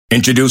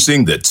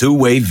Introducing the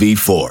Two-Way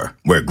V4,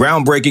 where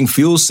groundbreaking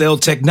fuel cell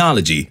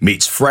technology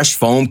meets fresh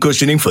foam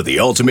cushioning for the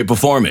ultimate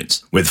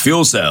performance. With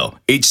Fuel Cell,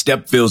 each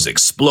step feels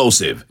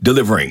explosive,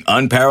 delivering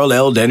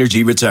unparalleled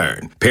energy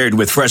return. Paired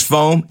with fresh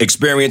foam,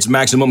 experience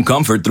maximum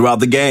comfort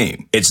throughout the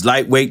game. Its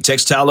lightweight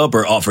textile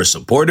upper offers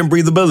support and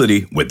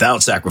breathability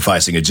without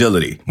sacrificing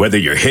agility. Whether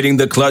you're hitting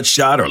the clutch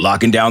shot or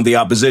locking down the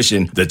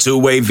opposition, the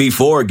Two-Way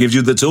V4 gives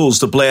you the tools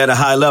to play at a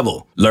high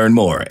level. Learn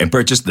more and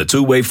purchase the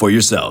Two-Way for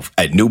yourself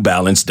at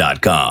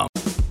newbalance.com.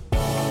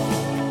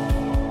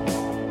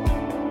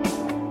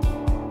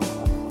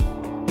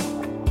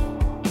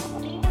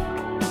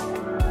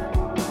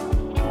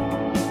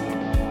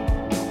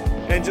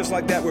 And just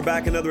like that, we're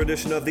back. Another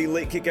edition of the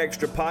Late Kick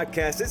Extra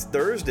podcast. It's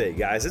Thursday,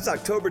 guys. It's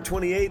October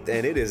 28th,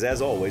 and it is, as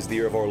always, the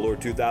year of our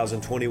Lord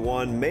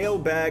 2021.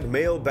 Mailbag.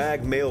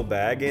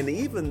 And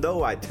even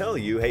though I tell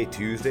you, hey,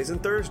 Tuesdays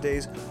and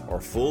Thursdays are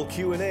full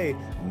Q&A,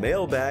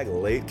 mailbag,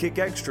 Late Kick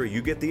Extra,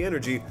 you get the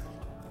energy.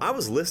 I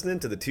was listening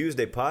to the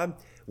Tuesday pod.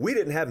 We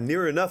didn't have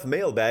near enough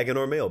mailbag in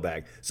our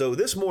mailbag. So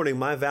this morning,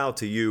 my vow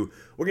to you,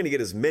 we're going to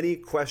get as many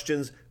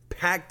questions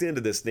packed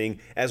into this thing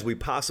as we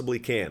possibly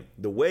can.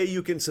 The way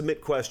you can submit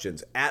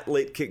questions, at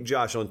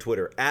LateKickJosh on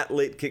Twitter, at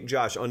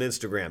LateKickJosh on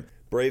Instagram.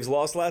 Braves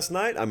lost last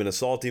night. I'm in a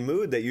salty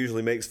mood. That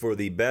usually makes for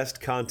the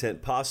best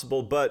content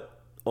possible,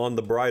 but on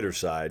the brighter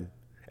side,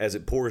 as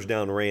it pours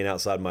down rain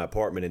outside my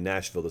apartment in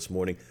Nashville this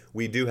morning,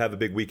 we do have a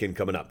big weekend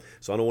coming up.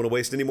 So I don't want to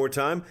waste any more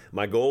time.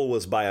 My goal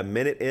was by a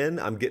minute in,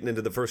 I'm getting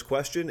into the first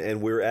question,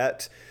 and we're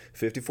at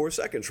 54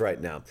 seconds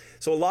right now.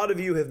 So a lot of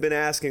you have been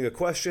asking a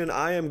question.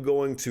 I am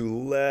going to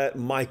let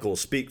Michael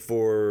speak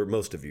for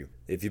most of you.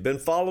 If you've been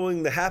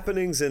following the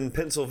happenings in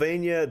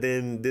Pennsylvania,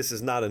 then this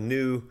is not a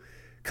new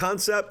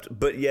concept,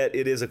 but yet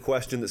it is a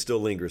question that still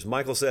lingers.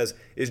 Michael says,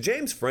 is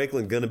James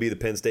Franklin going to be the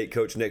Penn State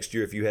coach next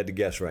year if you had to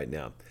guess right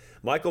now?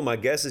 Michael, my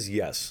guess is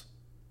yes.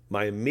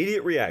 My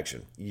immediate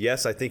reaction,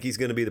 yes, I think he's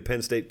going to be the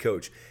Penn State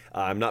coach.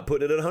 I'm not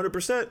putting it at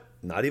 100%,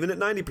 not even at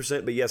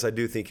 90%, but yes, I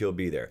do think he'll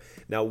be there.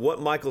 Now,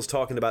 what Michael's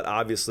talking about,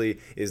 obviously,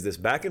 is this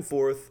back and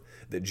forth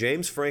that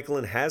James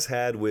Franklin has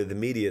had with the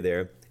media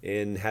there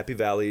in Happy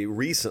Valley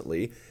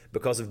recently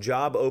because of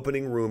job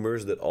opening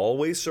rumors that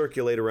always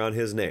circulate around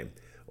his name.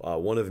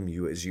 One of them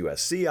is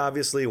USC,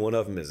 obviously. One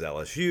of them is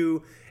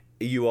LSU.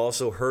 You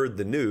also heard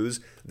the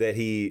news that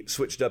he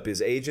switched up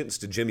his agents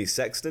to Jimmy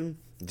Sexton.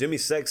 Jimmy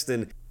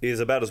Sexton is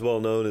about as well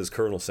known as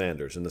Colonel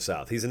Sanders in the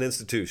South. He's an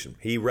institution.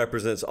 He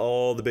represents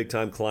all the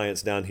big-time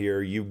clients down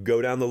here. You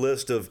go down the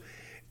list of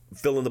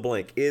fill in the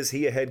blank. Is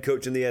he a head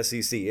coach in the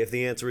SEC? If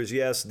the answer is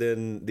yes,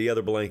 then the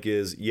other blank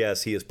is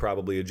yes, he is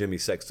probably a Jimmy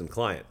Sexton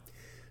client.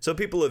 So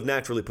people have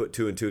naturally put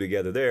two and two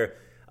together there.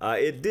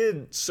 It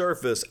did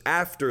surface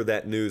after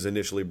that news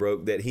initially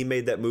broke that he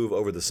made that move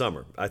over the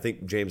summer. I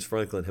think James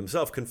Franklin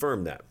himself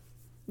confirmed that.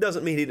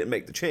 Doesn't mean he didn't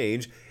make the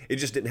change. It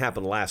just didn't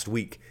happen last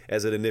week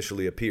as it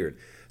initially appeared.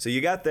 So you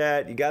got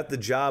that. You got the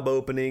job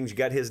openings. You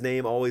got his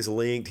name always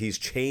linked. He's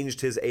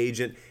changed his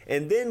agent.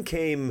 And then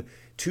came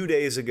 2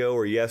 days ago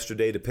or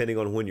yesterday, depending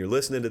on when you're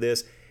listening to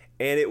this,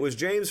 and it was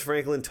James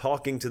Franklin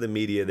talking to the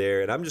media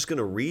there, and I'm just going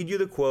to read you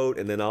the quote,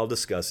 and then I'll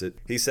discuss it.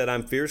 He said,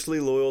 I'm fiercely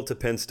loyal to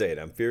Penn State.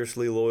 I'm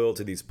fiercely loyal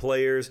to these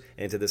players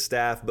and to the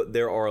staff, but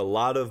there are a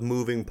lot of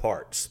moving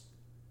parts.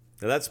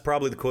 Now, that's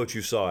probably the quote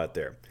you saw out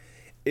there.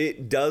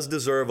 It does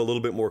deserve a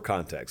little bit more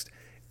context.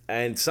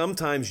 And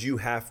sometimes you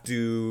have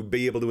to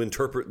be able to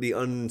interpret the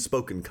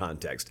unspoken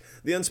context.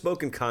 The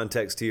unspoken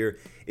context here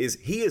is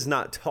he is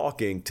not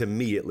talking, to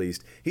me at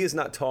least, he is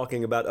not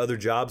talking about other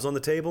jobs on the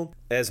table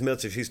as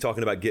much as he's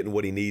talking about getting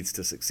what he needs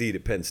to succeed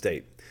at Penn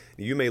State.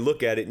 You may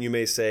look at it and you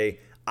may say,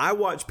 I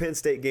watch Penn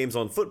State games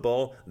on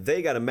football.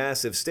 They got a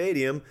massive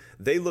stadium.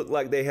 They look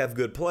like they have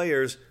good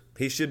players.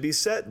 He should be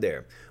set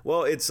there.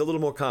 Well, it's a little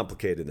more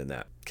complicated than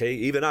that. Okay,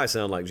 even I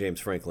sound like James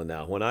Franklin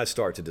now when I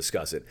start to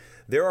discuss it.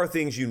 There are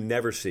things you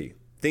never see,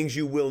 things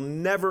you will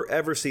never,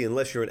 ever see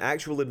unless you're an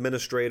actual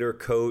administrator,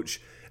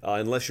 coach,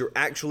 unless you're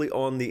actually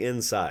on the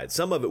inside.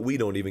 Some of it we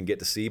don't even get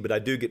to see, but I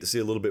do get to see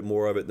a little bit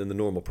more of it than the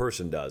normal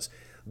person does.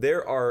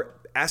 There are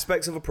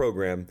aspects of a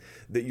program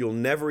that you'll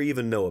never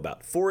even know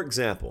about. For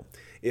example,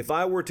 if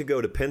I were to go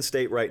to Penn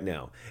State right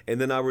now,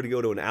 and then I were to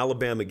go to an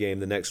Alabama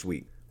game the next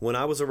week, when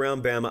I was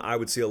around Bama, I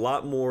would see a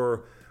lot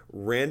more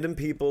random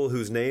people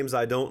whose names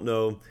I don't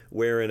know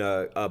wearing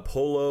a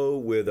polo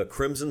with a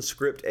Crimson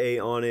Script A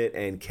on it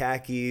and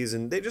khakis,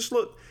 and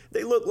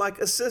they look like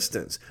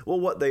assistants. Well,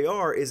 what they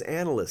are is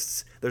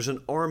analysts. There's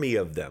an army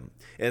of them,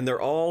 and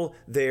they're all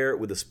there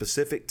with a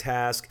specific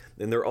task,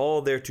 and they're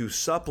all there to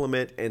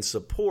supplement and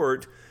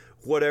support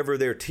whatever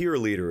their tier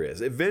leader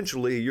is.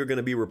 Eventually, you're going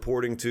to be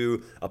reporting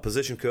to a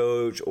position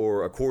coach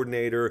or a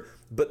coordinator,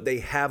 but they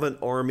have an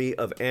army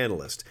of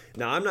analysts.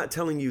 Now, I'm not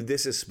telling you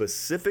this is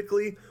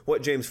specifically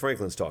what James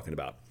Franklin's talking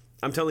about.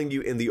 I'm telling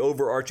you in the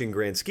overarching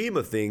grand scheme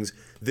of things,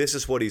 this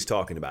is what he's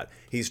talking about.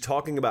 He's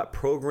talking about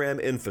program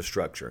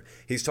infrastructure.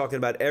 He's talking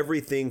about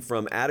everything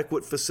from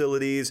adequate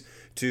facilities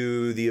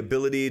to the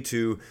ability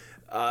to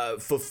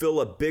fulfill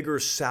a bigger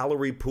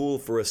salary pool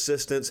for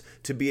assistants,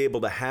 to be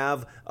able to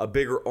have a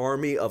bigger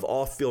army of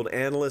off-field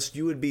analysts,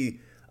 you would be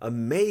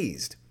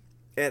amazed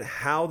at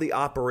how the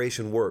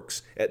operation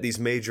works at these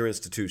major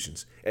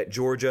institutions. At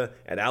Georgia,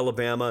 at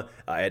Alabama,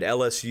 at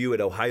LSU,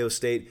 at Ohio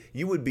State,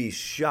 you would be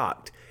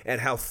shocked at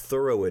how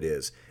thorough it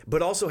is,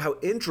 but also how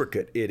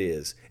intricate it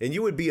is. And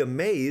you would be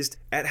amazed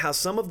at how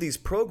some of these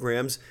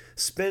programs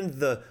spend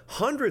the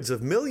hundreds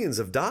of millions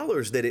of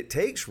dollars that it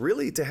takes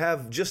really to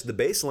have just the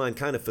baseline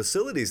kind of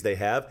facilities they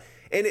have.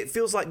 And it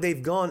feels like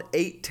they've gone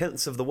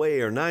 8/10 of the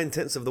way or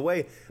 9/10 of the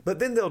way, but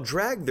then they'll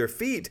drag their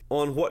feet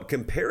on what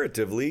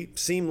comparatively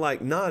seem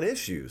like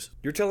non-issues.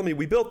 You're telling me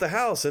we built the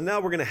house and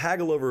now we're going to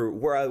haggle over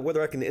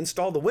whether I can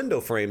install the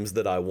window frames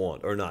that I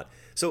want or not.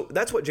 So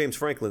that's what James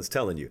Franklin's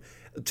telling you.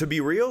 To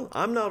be real,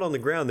 I'm not on the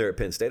ground there at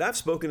Penn State. I've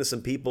spoken to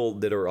some people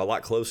that are a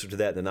lot closer to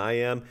that than I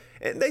am,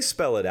 and they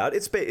spell it out.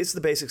 It's the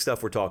basic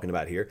stuff we're talking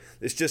about here.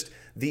 It's just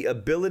the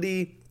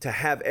ability to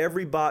have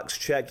every box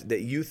checked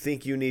that you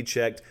think you need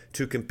checked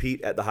to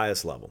compete at the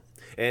highest level.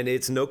 And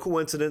it's no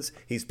coincidence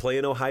he's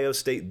playing Ohio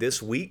State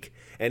this week,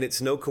 and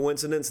it's no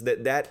coincidence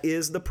that that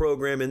is the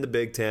program in the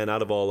Big Ten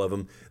out of all of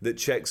them that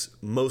checks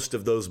most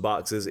of those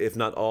boxes, if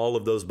not all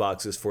of those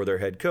boxes, for their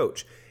head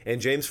coach. And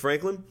James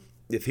Franklin,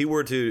 if he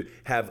were to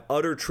have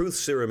utter truth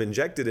serum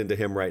injected into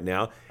him right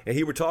now, and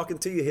he were talking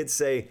to you, he'd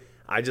say,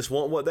 I just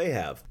want what they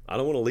have. I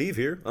don't want to leave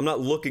here. I'm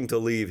not looking to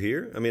leave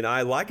here. I mean,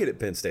 I like it at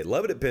Penn State,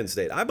 love it at Penn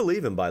State. I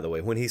believe him, by the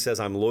way, when he says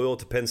I'm loyal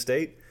to Penn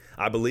State.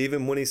 I believe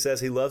him when he says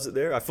he loves it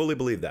there. I fully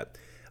believe that.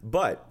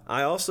 But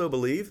I also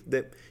believe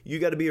that you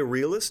got to be a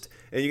realist,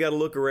 and you got to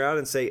look around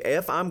and say,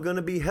 if I'm going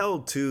to be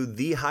held to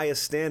the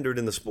highest standard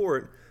in the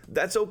sport,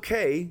 that's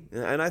okay.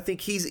 And I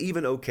think he's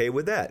even okay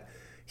with that.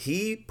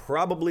 He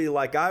probably,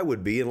 like I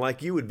would be and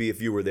like you would be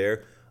if you were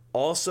there,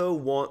 also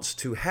wants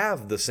to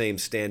have the same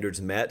standards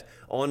met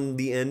on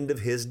the end of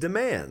his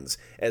demands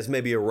as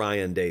maybe a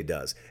Ryan Day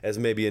does, as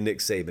maybe a Nick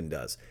Saban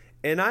does.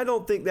 And I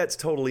don't think that's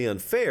totally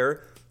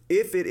unfair.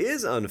 If it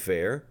is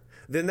unfair,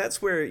 then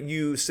that's where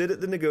you sit at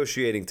the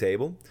negotiating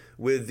table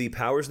with the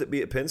powers that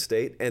be at Penn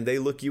State, and they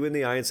look you in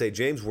the eye and say,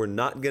 James, we're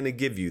not going to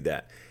give you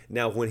that.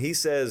 Now, when he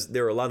says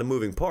there are a lot of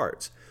moving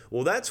parts,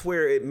 well, that's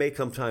where it may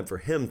come time for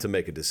him to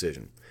make a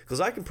decision.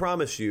 Because I can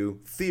promise you,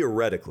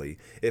 theoretically,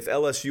 if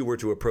LSU were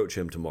to approach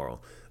him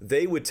tomorrow,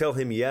 they would tell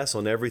him yes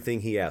on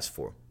everything he asked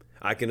for.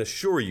 I can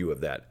assure you of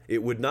that.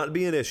 It would not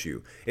be an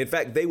issue. In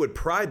fact, they would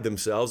pride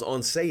themselves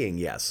on saying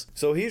yes.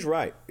 So he's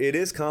right. It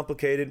is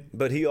complicated,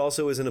 but he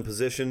also is in a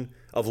position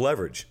of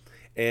leverage.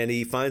 And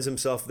he finds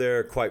himself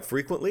there quite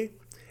frequently,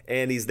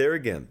 and he's there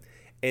again.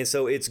 And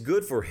so it's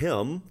good for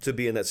him to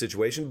be in that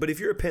situation. But if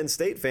you're a Penn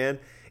State fan,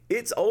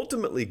 it's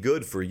ultimately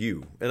good for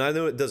you. And I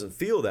know it doesn't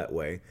feel that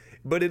way,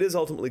 but it is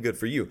ultimately good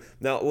for you.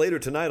 Now, later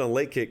tonight on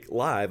Late Kick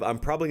Live, I'm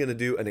probably going to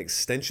do an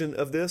extension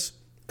of this.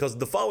 Because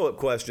the follow-up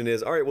question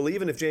is, all right, well,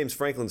 even if James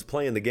Franklin's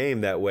playing the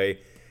game that way,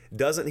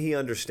 doesn't he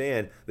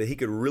understand that he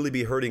could really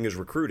be hurting his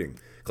recruiting?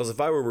 Because if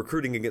I were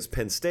recruiting against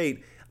Penn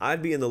State,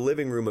 I'd be in the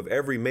living room of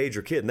every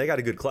major kid, and they got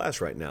a good class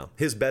right now,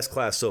 his best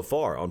class so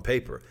far on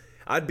paper.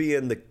 I'd be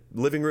in the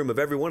living room of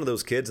every one of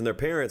those kids and their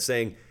parents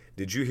saying,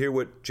 did you hear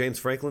what James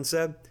Franklin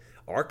said?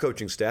 Our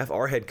coaching staff,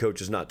 our head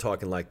coach is not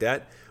talking like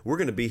that. We're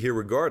going to be here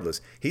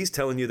regardless. He's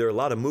telling you there are a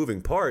lot of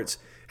moving parts.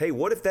 Hey,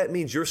 what if that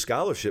means your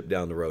scholarship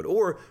down the road?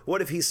 Or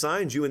what if he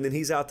signs you and then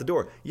he's out the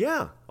door?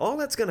 Yeah, all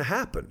that's going to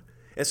happen.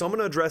 And so I'm going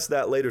to address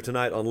that later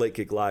tonight on Late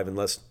Kick Live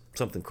unless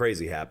something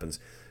crazy happens.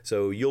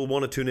 So you'll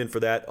want to tune in for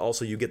that.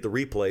 Also, you get the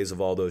replays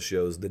of all those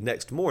shows the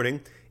next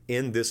morning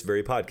in this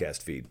very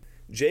podcast feed.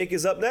 Jake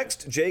is up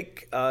next.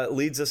 Jake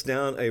leads us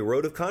down a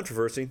road of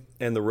controversy,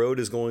 and the road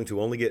is going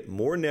to only get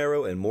more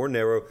narrow and more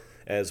narrow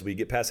as we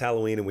get past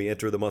Halloween and we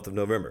enter the month of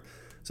November.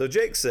 So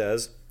Jake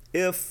says,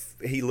 if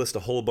he lists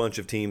a whole bunch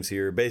of teams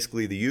here,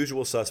 basically the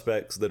usual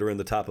suspects that are in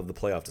the top of the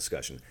playoff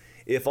discussion,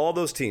 if all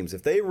those teams,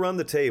 if they run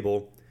the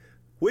table,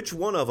 which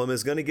one of them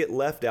is going to get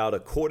left out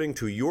according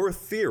to your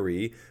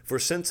theory for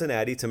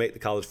Cincinnati to make the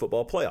college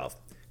football playoff?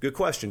 Good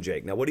question,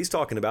 Jake. Now, what he's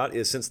talking about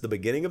is since the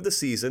beginning of the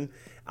season,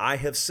 I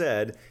have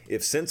said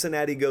if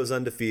Cincinnati goes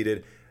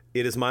undefeated,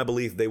 it is my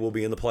belief they will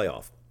be in the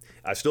playoff.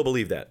 I still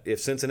believe that. If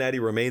Cincinnati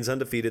remains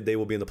undefeated, they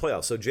will be in the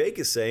playoffs. So Jake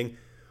is saying,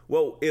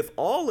 well, if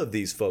all of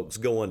these folks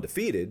go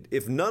undefeated,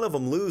 if none of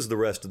them lose the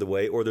rest of the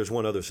way, or there's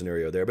one other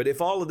scenario there, but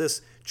if all of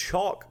this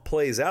chalk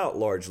plays out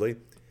largely,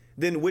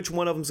 then which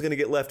one of them is going to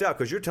get left out?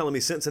 Because you're telling me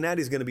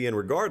Cincinnati's going to be in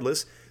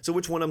regardless, so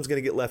which one of them is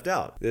going to get left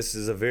out? This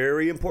is a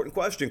very important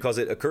question because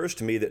it occurs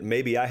to me that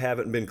maybe I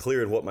haven't been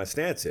clear in what my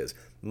stance is.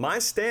 My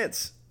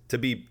stance,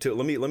 let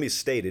me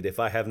state it if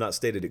I have not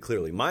stated it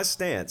clearly. My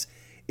stance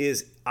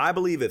is I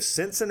believe if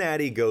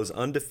Cincinnati goes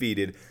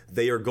undefeated,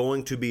 they are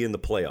going to be in the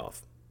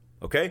playoff.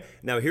 Okay?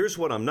 Now here's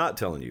what I'm not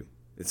telling you.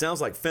 It sounds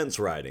like fence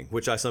riding,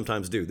 which I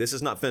sometimes do. This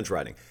is not fence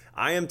riding.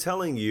 I am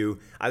telling you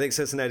I think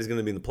Cincinnati is going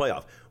to be in the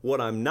playoff. What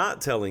I'm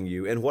not telling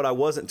you, and what I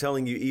wasn't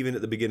telling you even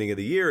at the beginning of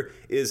the year,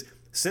 is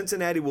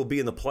Cincinnati will be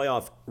in the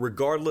playoff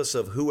regardless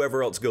of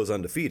whoever else goes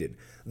undefeated.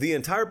 The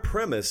entire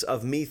premise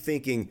of me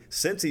thinking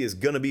Cincy is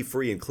going to be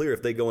free and clear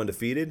if they go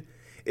undefeated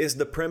is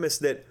the premise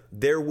that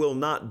there will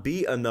not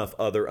be enough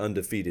other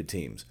undefeated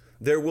teams.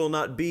 There will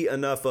not be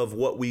enough of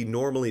what we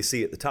normally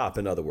see at the top,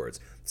 in other words.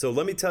 So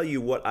let me tell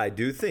you what I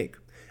do think.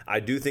 I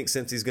do think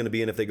Cincy's going to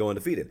be in if they go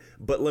undefeated.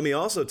 But let me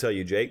also tell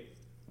you, Jake,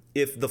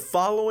 if the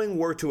following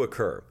were to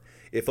occur,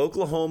 if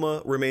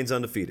Oklahoma remains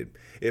undefeated,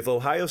 if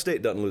Ohio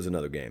State doesn't lose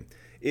another game,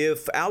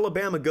 if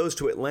Alabama goes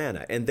to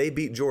Atlanta and they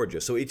beat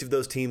Georgia, so each of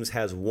those teams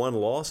has one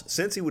loss,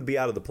 Cincy would be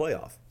out of the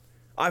playoff.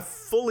 I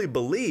fully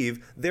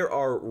believe there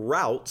are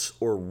routes,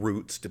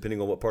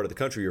 depending on what part of the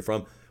country you're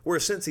from, where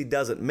Cincy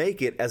doesn't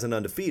make it as an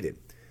undefeated.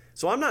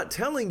 So I'm not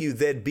telling you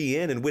they'd be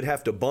in and we'd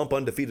have to bump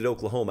undefeated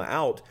Oklahoma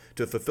out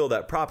to fulfill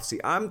that prophecy.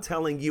 I'm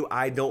telling you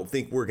I don't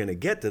think we're going to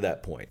get to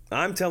that point.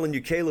 I'm telling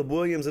you Caleb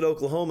Williams at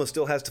Oklahoma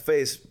still has to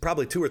face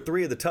probably 2 or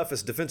 3 of the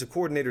toughest defensive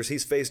coordinators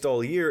he's faced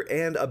all year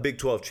and a Big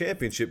 12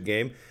 championship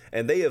game,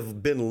 and they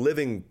have been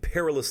living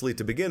perilously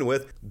to begin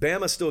with.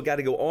 Bama still got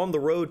to go on the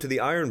road to the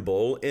Iron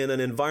Bowl in an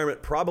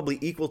environment probably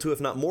equal to,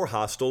 if not more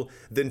hostile,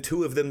 than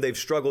 2 of them they've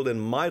struggled in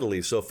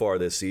mightily so far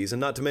this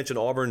season. Not to mention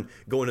Auburn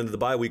going into the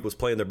bye week was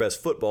playing their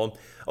best football.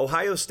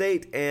 Ohio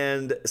State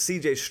and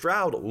C.J.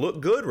 Stroud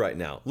look good right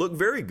now. Look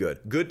very good.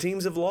 Good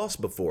teams have lost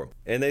before.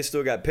 And they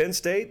still got Penn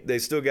State. They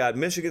still got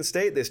Michigan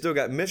State. They still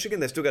got Michigan.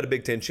 They still got a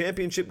Big Ten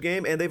championship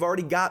game. And they've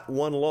already got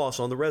 1 loss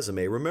on the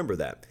resume. Remember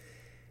that.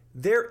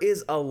 There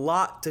is a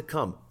lot to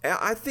come.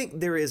 I think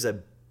there is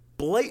a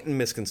blatant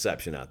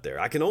misconception out there.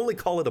 I can only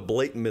call it a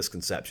blatant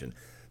misconception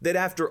that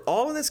after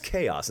all of this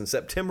chaos in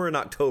September and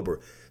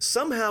October,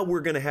 somehow we're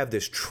going to have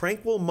this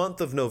tranquil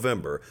month of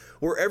November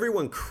where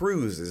everyone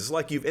cruises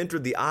like you've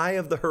entered the eye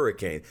of the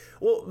hurricane.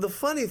 Well, the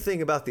funny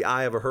thing about the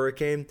eye of a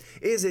hurricane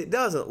is it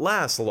doesn't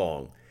last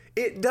long.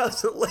 It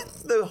doesn't let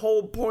the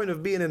whole point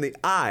of being in the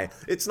eye.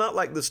 It's not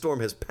like the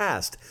storm has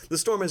passed. The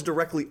storm is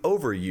directly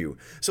over you.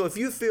 So if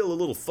you feel a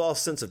little false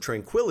sense of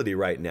tranquility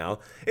right now,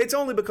 it's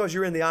only because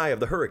you're in the eye of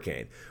the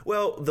hurricane.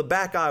 Well, the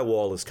back eye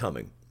wall is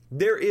coming.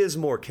 There is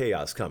more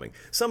chaos coming.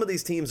 Some of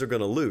these teams are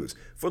going to lose.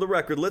 For the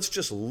record, let's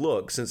just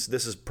look, since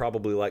this is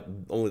probably like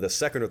only the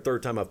second or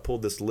third time I've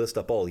pulled this list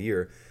up all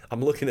year.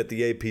 I'm looking at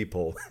the AP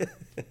poll.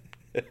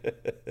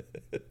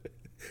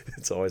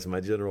 It's always my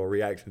general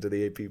reaction to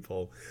the AP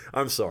poll.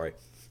 I'm sorry.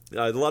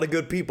 A lot of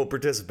good people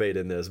participate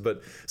in this,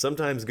 but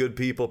sometimes good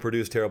people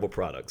produce terrible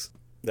products.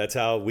 That's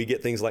how we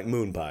get things like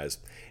moon pies.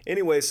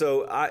 Anyway,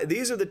 so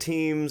these are the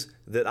teams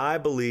that I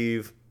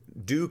believe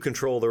do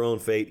control their own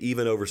fate,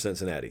 even over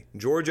Cincinnati.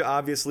 Georgia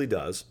obviously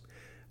does.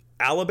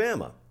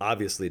 Alabama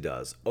obviously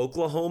does.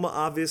 Oklahoma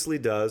obviously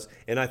does.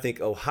 And I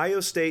think Ohio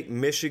State,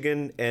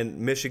 Michigan, and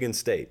Michigan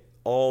State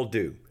all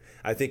do.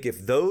 I think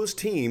if those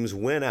teams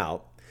went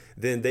out,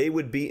 then they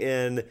would be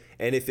in,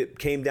 and if it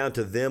came down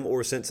to them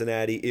or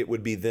Cincinnati, it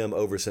would be them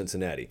over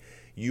Cincinnati.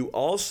 You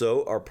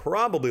also are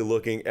probably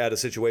looking at a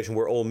situation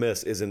where Ole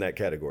Miss is in that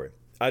category.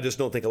 I just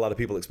don't think a lot of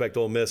people expect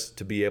Ole Miss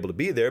to be able to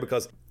be there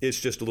because it's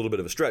just a little bit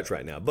of a stretch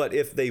right now. But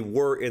if they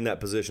were in that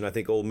position, I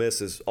think Ole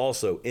Miss is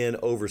also in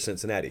over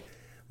Cincinnati.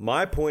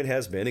 My point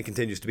has been and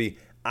continues to be,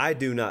 I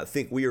do not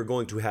think we are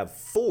going to have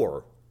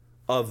 4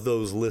 of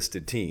those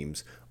listed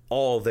teams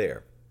all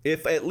there.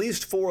 If at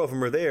least 4 of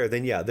them are there,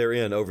 then yeah, they're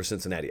in over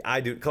Cincinnati.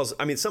 I do, because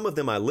some of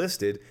them I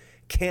listed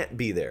can't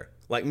be there.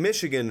 Like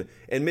Michigan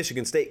and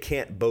Michigan State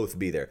can't both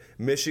be there.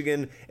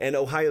 Michigan and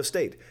Ohio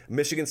State.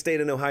 Michigan State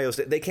and Ohio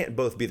State, they can't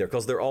both be there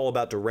because they're all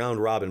about to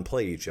round robin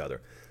play each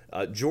other.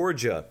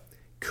 Georgia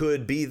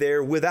could be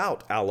there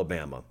without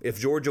Alabama. If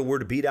Georgia were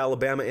to beat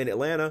Alabama in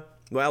Atlanta,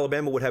 well,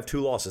 Alabama would have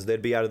 2 losses.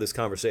 They'd be out of this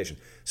conversation.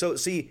 So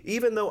see,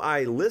 even though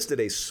I listed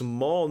a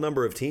small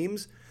number of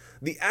teams,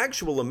 the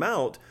actual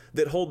amount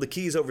that hold the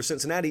keys over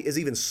Cincinnati is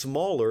even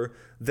smaller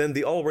than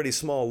the already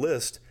small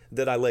list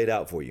that I laid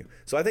out for you.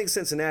 So I think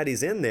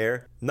Cincinnati's in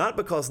there, not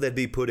because they'd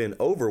be put in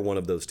over one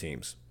of those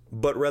teams,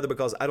 but rather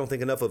because I don't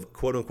think enough of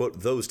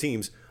quote-unquote those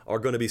teams are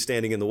going to be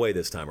standing in the way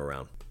this time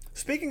around.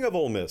 Speaking of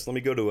Ole Miss, let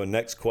me go to a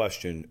next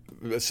question.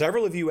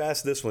 Several of you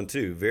asked this one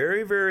too.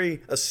 Very,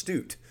 very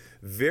astute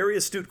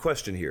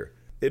question here.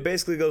 It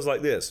basically goes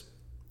like this.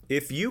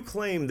 If you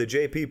claim the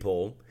JP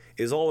poll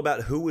is all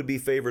about who would be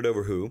favored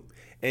over who,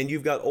 and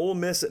you've got Ole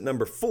Miss at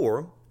number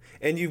 4,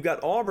 and you've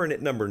got Auburn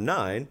at number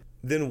 9,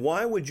 then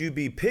why would you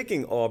be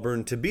picking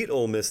Auburn to beat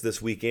Ole Miss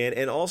this weekend?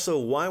 And also,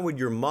 why would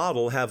your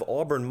model have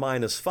Auburn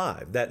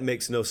 -5? That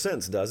makes no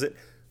sense, does it?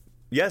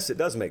 Yes, it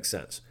does make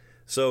sense.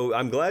 So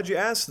I'm glad you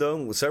asked,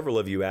 though. Several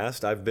of you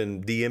asked. I've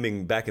been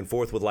DMing back and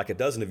forth with like a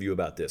dozen of you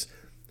about this.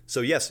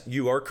 So yes,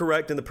 you are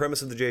correct in the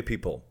premise of the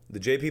JP poll. The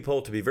JP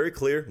poll, to be very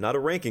clear, not a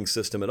ranking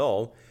system at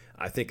all.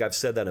 I think I've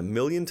said that a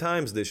million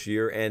times this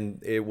year,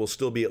 and it will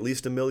still be at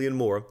least a million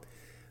more.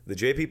 The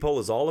JP poll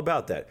is all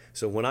about that.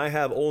 So when I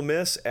have Ole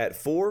Miss at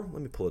 4,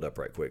 let me pull it up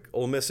right quick.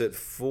 Ole Miss at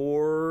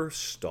 4,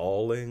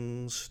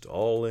 stalling,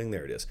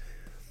 there it is.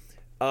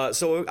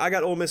 So I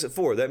got Ole Miss at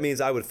 4. That means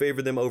I would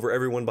favor them over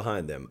everyone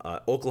behind them.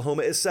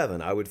 Oklahoma is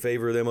 7. I would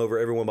favor them over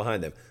everyone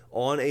behind them.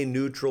 On a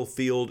neutral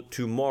field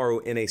tomorrow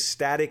in a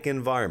static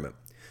environment.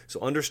 So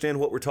understand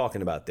what we're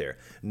talking about there.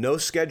 No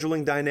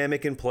scheduling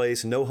dynamic in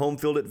place, no home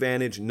field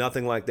advantage,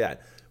 nothing like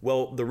that.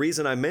 Well, the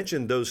reason I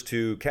mentioned those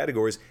two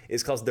categories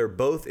is because they're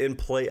both in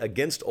play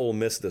against Ole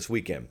Miss this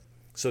weekend.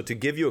 So to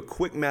give you a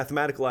quick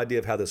mathematical idea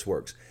of how this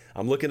works,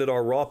 I'm looking at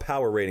our raw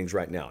power ratings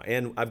right now,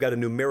 and I've got a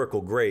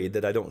numerical grade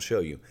that I don't show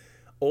you.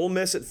 Ole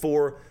Miss at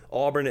 4,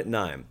 Auburn at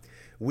 9.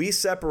 We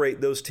separate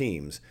those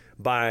teams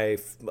by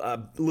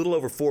a little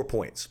over 4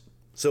 points.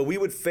 So we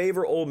would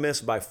favor Ole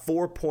Miss by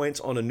 4 points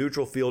on a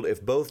neutral field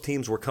if both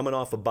teams were coming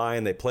off a bye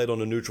and they played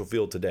on a neutral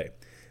field today.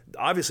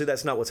 Obviously,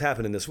 that's not what's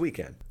happening this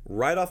weekend.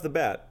 Right off the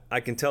bat,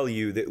 I can tell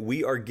you that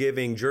we are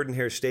giving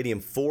Jordan-Hare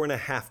Stadium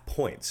 4.5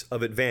 points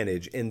of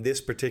advantage in this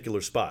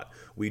particular spot.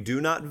 We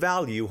do not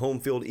value home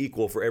field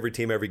equal for every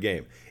team, every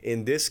game.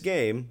 In this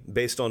game,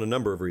 based on a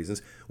number of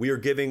reasons, we are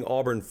giving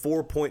Auburn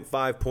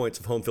 4.5 points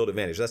of home field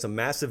advantage. That's a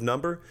massive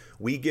number.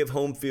 We give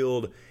home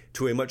field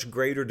to a much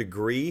greater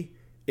degree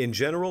in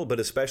general, but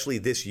especially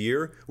this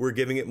year, we're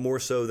giving it more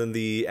so than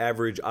the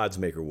average odds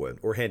maker would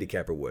or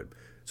handicapper would.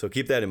 So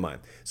keep that in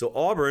mind. So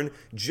Auburn,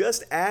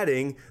 just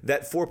adding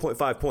that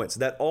 4.5 points,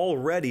 that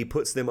already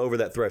puts them over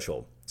that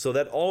threshold. So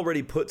that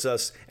already puts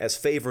us as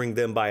favoring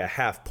them by a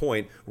half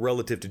point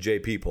relative to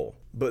JP poll.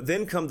 But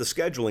then come the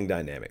scheduling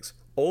dynamics.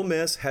 Ole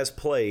Miss has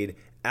played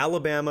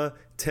Alabama,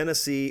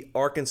 Tennessee,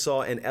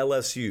 Arkansas, and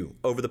LSU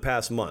over the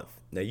past month.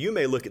 Now, you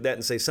may look at that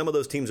and say some of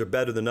those teams are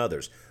better than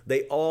others.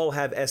 They all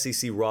have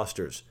SEC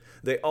rosters.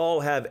 They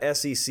all have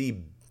SEC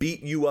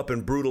beat you up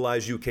and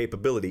brutalize you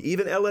capability.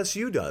 Even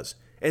LSU does.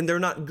 And they're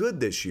not good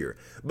this year.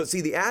 But see,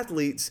 the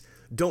athletes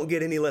don't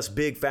get any less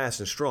big,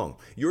 fast, and strong.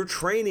 Your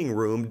training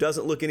room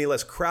doesn't look any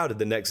less crowded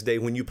the next day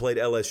when you played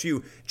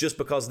LSU just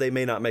because they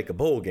may not make a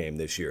bowl game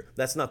this year.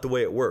 That's not the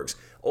way it works.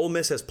 Ole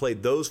Miss has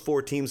played those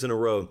 4 teams in a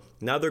row.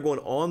 Now they're going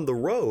on the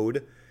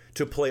road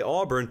to play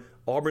Auburn.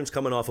 Auburn's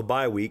coming off a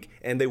bye week,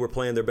 and they were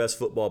playing their best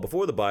football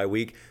before the bye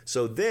week.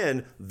 So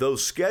then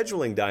those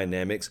scheduling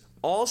dynamics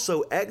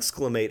also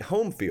exclamate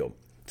home field.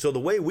 So the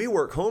way we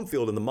work home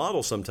field in the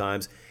model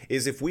sometimes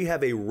is if we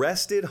have a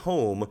rested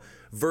home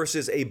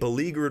versus a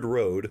beleaguered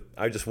road.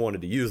 I just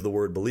wanted to use the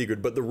word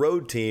beleaguered, but the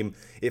road team,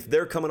 if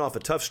they're coming off a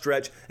tough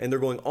stretch and they're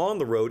going on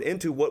the road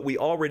into what we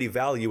already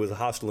value as a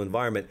hostile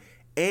environment,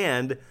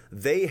 and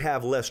they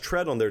have less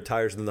tread on their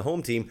tires than the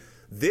home team,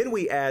 then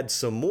we add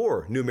some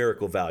more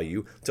numerical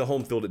value to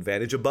home field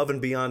advantage above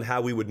and beyond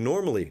how we would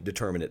normally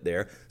determine it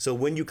there. So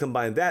when you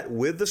combine that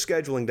with the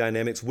scheduling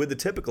dynamics, with the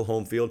typical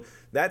home field,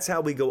 that's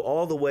how we go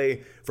all the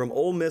way from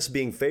Ole Miss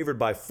being favored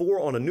by 4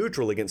 on a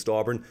neutral against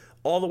Auburn,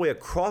 all the way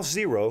across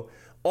 0,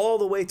 all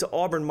the way to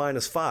Auburn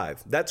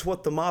 -5. That's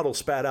what the model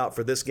spat out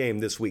for this game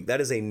this week. That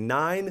is a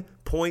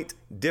 9-point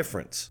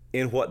difference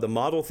in what the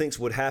model thinks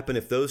would happen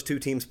if those two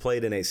teams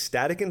played in a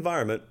static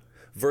environment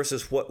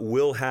versus what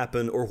will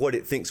happen or what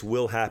it thinks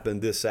will happen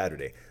this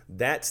Saturday.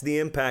 That's the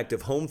impact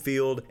of home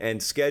field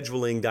and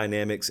scheduling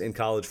dynamics in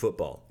college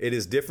football. It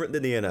is different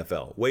than the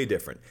NFL, way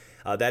different.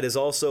 That is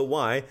also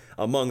why,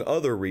 among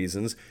other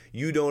reasons,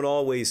 you don't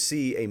always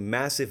see a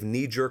massive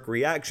knee-jerk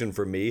reaction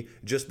from me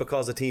just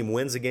because a team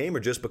wins a game or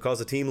just because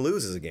a team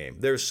loses a game.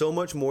 There's so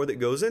much more that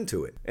goes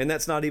into it. And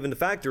that's not even to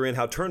factor in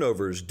how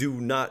turnovers do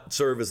not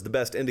serve as the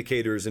best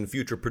indicators in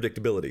future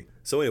predictability.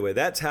 So anyway,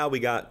 that's how we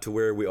got to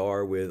where we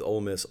are with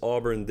Ole Miss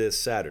Auburn this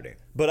Saturday.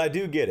 But I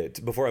do get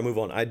it, before I move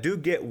on, I do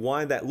get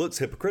why that looks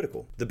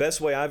hypocritical. The best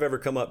way I've ever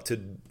come up to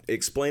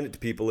explain it to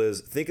people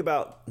is think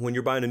about when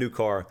you're buying a new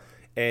car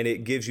and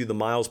it gives you the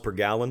miles per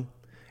gallon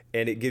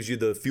and it gives you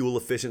the fuel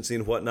efficiency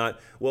and whatnot.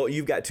 Well,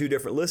 you've got 2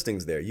 different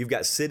listings there. You've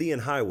got city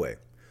and highway.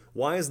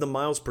 Why is the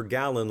miles per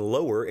gallon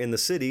lower in the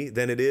city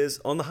than it is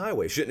on the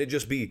highway? Shouldn't it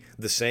just be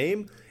the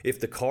same? If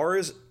the car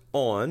is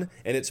on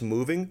and it's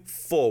moving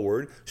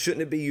forward,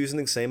 shouldn't it be using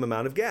the same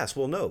amount of gas?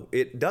 Well, no,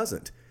 it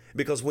doesn't.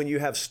 Because when you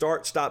have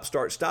start,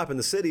 stop in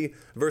the city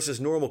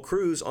versus normal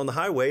cruise on the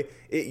highway,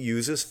 it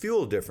uses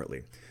fuel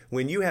differently.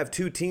 When you have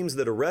 2 teams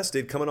that are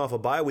rested coming off a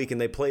bye week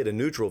and they play at a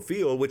neutral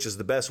field, which is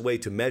the best way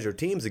to measure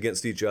teams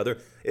against each other,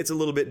 it's a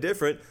little bit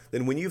different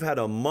than when you've had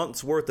a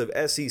month's worth of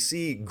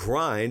SEC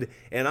grind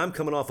and I'm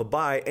coming off a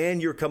bye and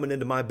you're coming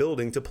into my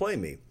building to play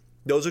me.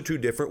 Those are 2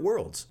 different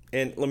worlds.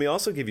 And let me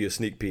also give you a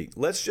sneak peek.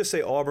 Let's just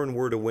say Auburn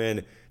were to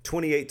win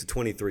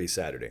 28-23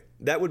 Saturday.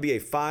 That would be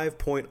a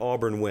 5-point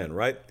Auburn win,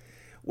 right?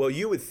 Well,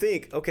 you would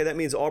think, okay, that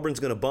means Auburn's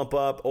going to bump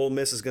up, Ole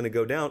Miss is going to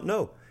go down.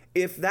 No,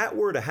 if that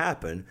were to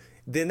happen,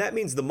 then that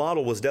means the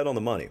model was dead on the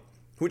money,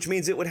 which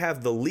means it would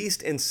have the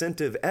least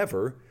incentive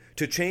ever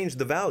to change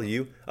the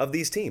value of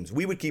these teams.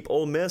 We would keep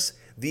Ole Miss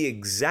the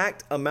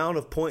exact amount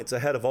of points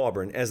ahead of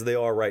Auburn as they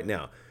are right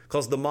now,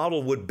 because the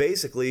model would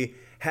basically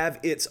have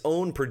its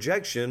own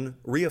projection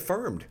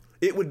reaffirmed.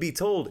 It would be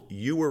told,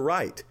 you were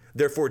right,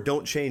 therefore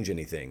don't change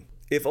anything.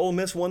 If Ole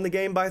Miss won the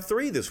game by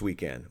 3 this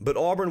weekend, but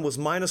Auburn was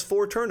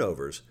 -4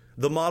 turnovers,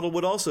 the model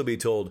would also be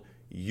told,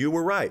 You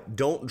were right.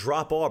 Don't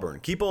drop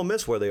Auburn. Keep Ole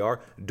Miss where they are.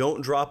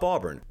 Don't drop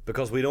Auburn,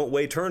 because we don't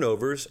weigh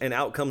turnovers and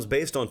outcomes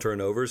based on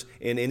turnovers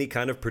in any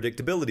kind of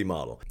predictability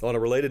model. On a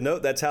related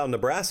note, that's how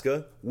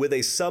Nebraska, with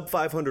a sub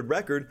 500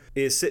 record,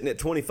 is sitting at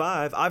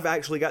 25. I've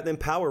actually got them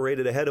power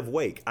rated ahead of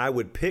Wake. I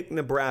would pick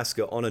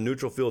Nebraska on a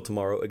neutral field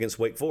tomorrow against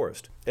Wake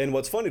Forest. And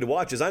what's funny to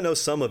watch is I know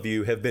some of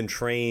you have been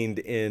trained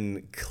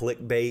in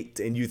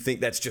clickbait and you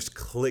think that's just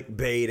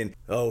clickbait and,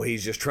 oh,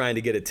 he's just trying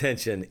to get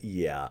attention.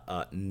 Yeah,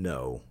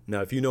 no.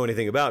 Now, if you know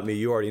anything about me,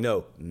 you already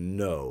know,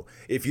 no.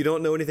 If you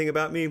don't know anything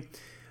about me,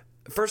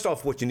 first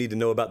off, what you need to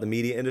know about the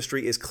media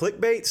industry is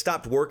clickbait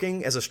stopped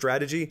working as a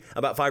strategy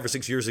about 5 or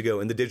 6 years ago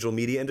in the digital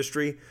media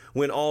industry,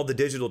 when all the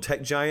digital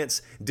tech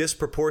giants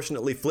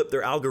disproportionately flipped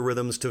their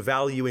algorithms to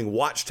valuing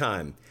watch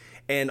time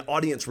and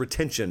audience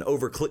retention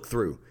over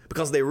click-through,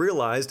 because they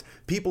realized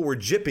people were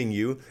gypping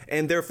you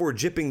and therefore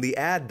gypping the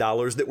ad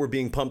dollars that were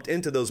being pumped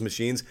into those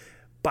machines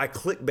by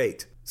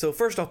clickbait. So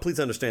first off, please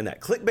understand that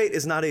clickbait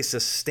is not a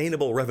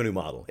sustainable revenue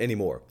model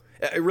anymore.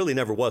 It really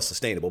never was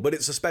sustainable, but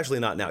it's especially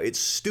not now. It's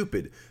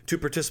stupid to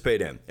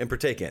participate in and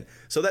partake in.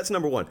 So that's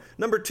number one.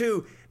 Number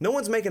two, no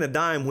one's making a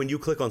dime when you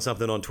click on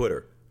something on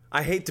Twitter.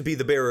 I hate to be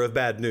the bearer of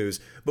bad news,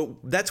 but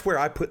that's where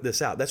I put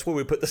this out. That's where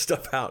we put the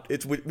stuff out.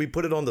 We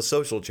put it on the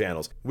social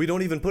channels. We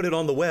don't even put it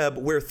on the web,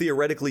 where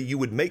theoretically you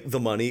would make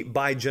the money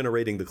by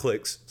generating the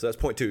clicks. So that's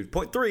point two.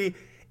 Point three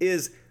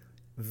is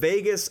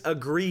Vegas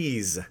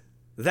agrees.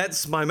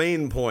 That's my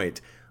main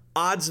point.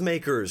 Odds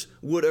makers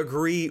would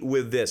agree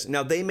with this.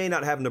 Now, they may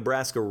not have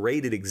Nebraska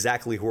rated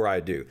exactly where I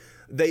do.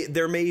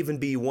 There may even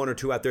be one or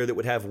two out there that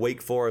would have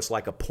Wake Forest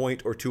like a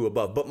point or two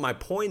above. But my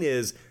point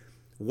is,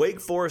 Wake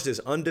Forest is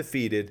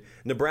undefeated.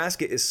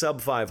 Nebraska is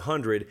sub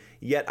 500.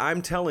 Yet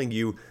I'm telling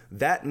you,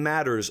 that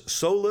matters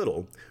so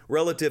little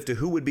relative to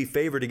who would be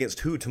favored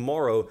against who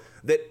tomorrow,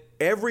 that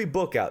every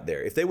book out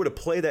there, if they were to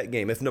play that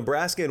game, if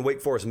Nebraska and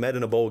Wake Forest met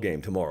in a bowl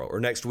game tomorrow or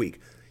next week,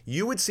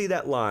 you would see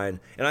that line,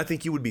 and I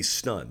think you would be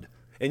stunned.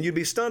 And you'd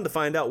be stunned to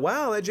find out,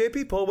 wow, that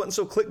JP poll wasn't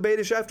so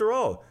clickbaitish after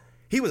all.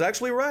 He was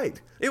actually right.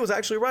 It was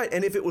actually right.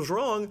 And if it was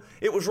wrong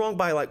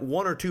by like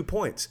 1 or 2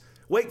 points.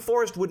 Wake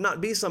Forest would not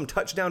be some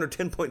touchdown or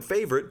 10-point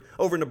favorite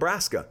over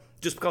Nebraska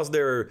just because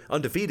they're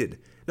undefeated.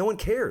 No one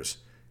cares.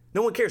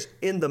 No one cares.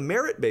 In the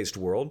merit-based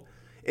world,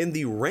 in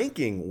the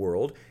ranking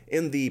world,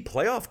 in the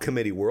playoff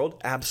committee world,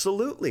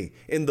 absolutely.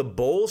 In the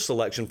bowl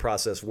selection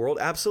process world,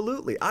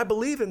 absolutely. I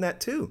believe in that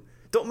too.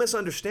 Don't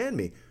misunderstand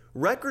me.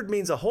 Record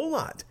means a whole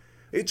lot.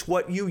 It's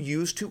what you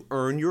use to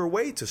earn your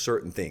way to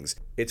certain things.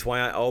 It's why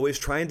I always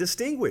try and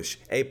distinguish.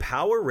 A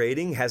power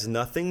rating has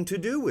nothing to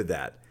do with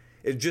that.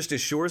 It just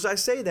as sure as I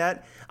say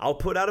that, I'll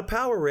put out a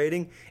power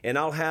rating and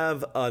I'll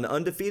have an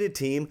undefeated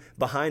team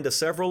behind a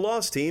several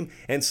loss team,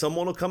 and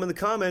someone will come in the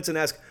comments and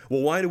ask,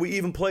 well, why do we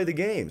even play the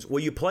games?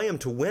 Well, you play them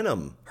to win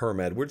them,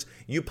 Herm Edwards.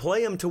 You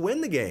play them to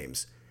win the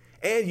games.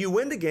 And you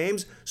win the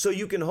games so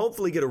you can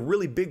hopefully get a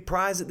really big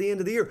prize at the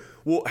end of the year.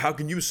 Well, how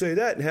can you say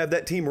that and have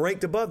that team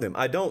ranked above them?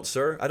 I don't,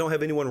 sir. I don't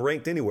have anyone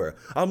ranked anywhere.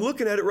 I'm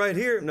looking at it right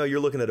here. No, you're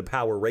looking at a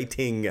power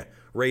rating,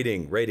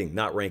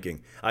 not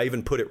ranking. I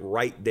even put it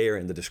right there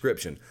in the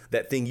description.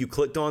 That thing you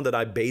clicked on that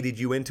I baited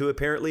you into,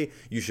 apparently,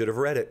 you should have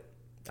read it.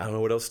 I don't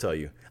know what else to tell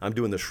you. I'm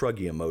doing the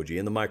shruggy emoji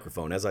in the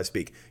microphone as I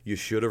speak. You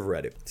should have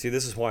read it. See,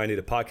 this is why I need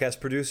a podcast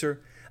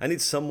producer. I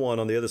need someone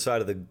on the other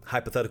side of the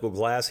hypothetical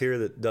glass here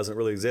that doesn't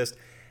really exist,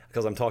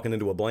 because I'm talking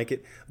into a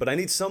blanket, but I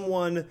need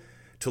someone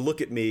to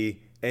look at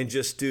me and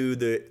just do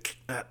the,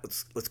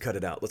 let's cut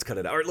it out. Let's cut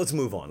it out. All right, let's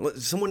move on.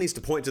 Someone needs to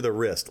point to their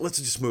wrist. Let's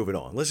just move it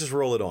on. Let's just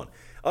roll it on.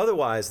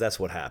 Otherwise, that's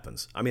what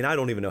happens. I mean, I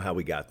don't even know how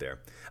we got there.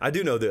 I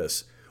do know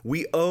this.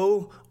 We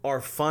owe our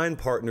fine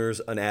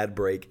partners an ad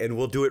break, and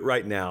we'll do it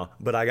right now,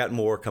 but I got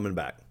more coming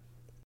back.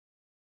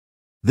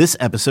 This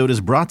episode is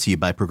brought to you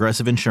by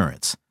Progressive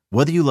Insurance.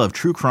 Whether you love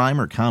true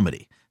crime or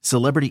comedy,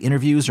 celebrity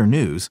interviews or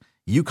news,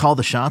 you call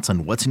the shots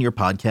on what's in your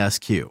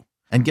podcast queue.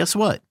 And guess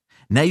what?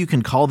 Now you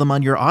can call them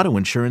on your auto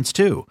insurance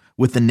too,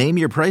 with the Name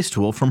Your Price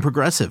tool from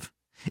Progressive.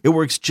 It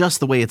works just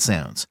the way it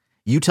sounds.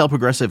 You tell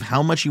Progressive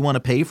how much you want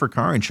to pay for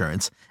car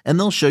insurance, and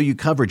they'll show you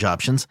coverage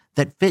options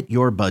that fit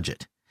your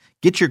budget.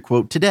 Get your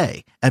quote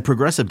today at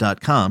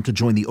Progressive.com to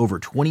join the over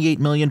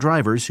 28 million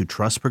drivers who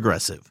trust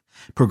Progressive.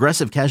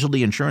 Progressive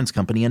Casualty Insurance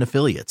Company and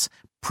Affiliates.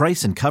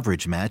 Price and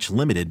coverage match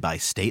limited by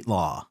state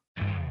law.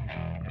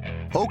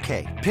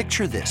 Okay,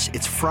 picture this.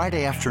 It's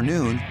Friday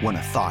afternoon when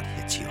a thought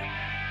hits you.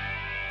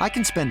 I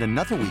can spend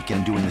another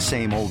weekend doing the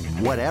same old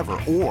whatever,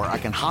 or I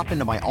can hop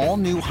into my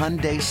all-new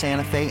Hyundai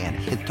Santa Fe and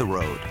hit the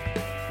road.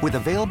 With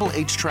available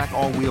H-Track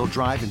all-wheel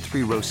drive and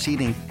 3-row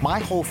seating, my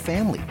whole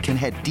family can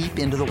head deep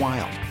into the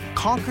wild.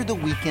 Conquer the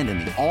weekend in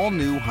the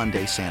all-new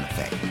Hyundai Santa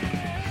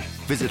Fe.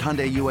 Visit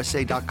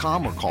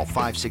HyundaiUSA.com or call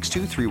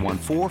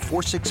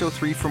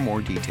 562-314-4603 for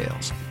more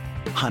details.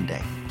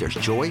 Hyundai, there's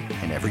joy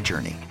in every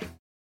journey.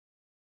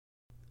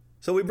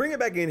 So we bring it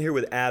back in here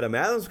with Adam.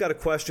 Adam's got a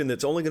question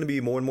that's only going to be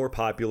more and more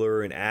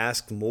popular and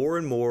asked more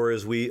and more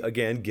as we,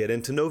 again, get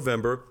into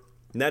November.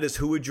 And that is,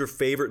 who would your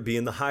favorite be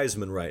in the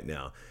Heisman right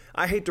now?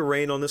 I hate to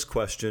rain on this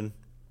question,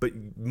 but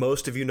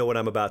most of you know what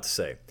I'm about to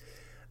say.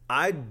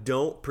 I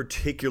don't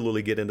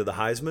particularly get into the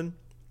Heisman.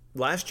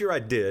 Last year I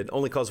did,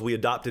 only because we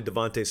adopted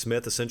Devontae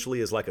Smith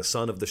essentially as like a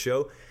son of the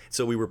show.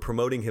 So we were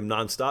promoting him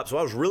nonstop. So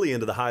I was really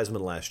into the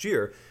Heisman last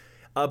year.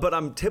 But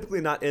I'm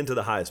typically not into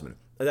the Heisman.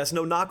 That's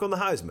no knock on the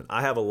Heisman.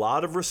 I have a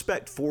lot of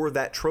respect for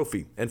that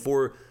trophy and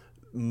for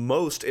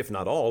most, if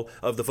not all,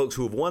 of the folks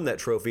who have won that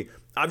trophy.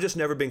 I've just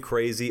never been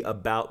crazy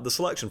about the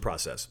selection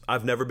process.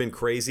 I've never been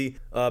crazy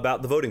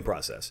about the voting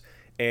process.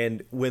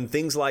 And when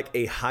things like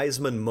a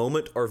Heisman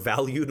moment are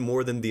valued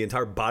more than the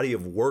entire body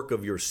of work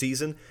of your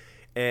season,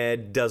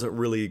 it doesn't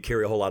really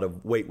carry a whole lot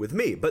of weight with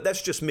me. But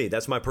that's just me.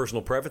 That's my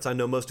personal preference. I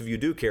know most of you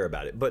do care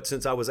about it. But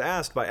since I was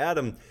asked by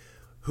Adam,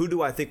 who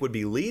do I think would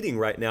be leading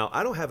right now,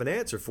 I don't have an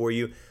answer for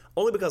you,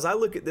 only because I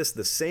look at this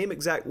the same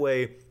exact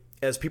way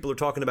as people are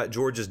talking about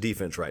Georgia's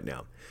defense right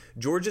now.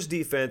 Georgia's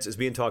defense is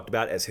being talked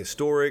about as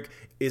historic.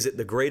 Is it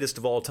the greatest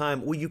of all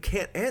time? Well, you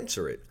can't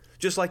answer it.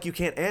 Just like you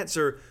can't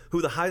answer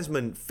who the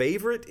Heisman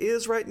favorite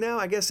is right now.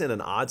 I guess in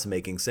an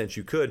odds-making sense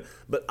you could,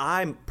 but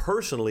I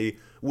personally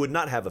would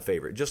not have a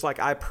favorite. Just like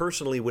I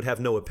personally would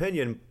have no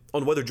opinion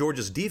on whether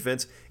Georgia's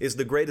defense is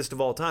the greatest of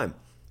all time.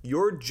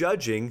 You're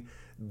judging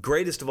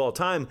greatest of all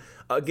time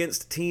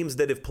against teams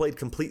that have played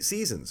complete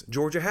seasons.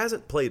 Georgia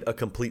hasn't played a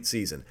complete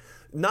season.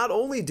 Not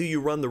only do you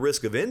run the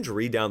risk of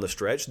injury down the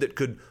stretch that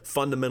could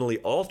fundamentally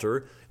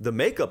alter the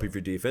makeup of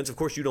your defense. Of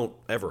course, you don't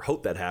ever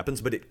hope that happens,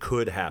 but it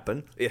could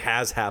happen. It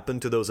has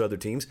happened to those other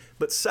teams.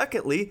 But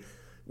secondly,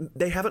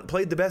 they haven't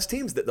played the best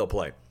teams that they'll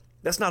play.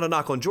 That's not a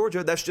knock on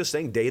Georgia. That's just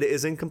saying data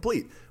is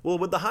incomplete. Well,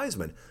 with the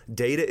Heisman,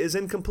 data is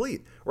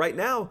incomplete. Right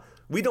now,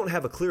 we don't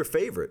have a clear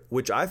favorite,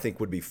 which I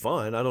think would be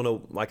fun. I don't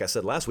know, like I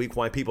said last week,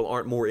 why people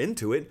aren't more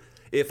into it.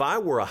 If I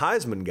were a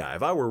Heisman guy,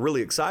 if I were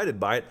really excited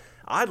by it,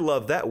 I'd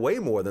love that way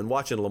more than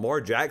watching Lamar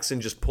Jackson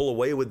just pull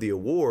away with the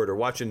award or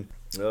watching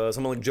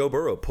someone like Joe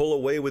Burrow pull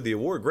away with the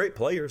award. Great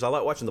players. I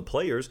like watching the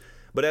players.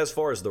 But as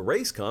far as the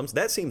race comes,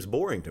 that seems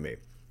boring to me.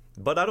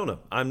 But I don't know.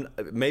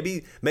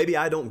 Maybe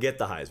I don't get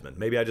the Heisman.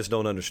 Maybe I just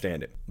don't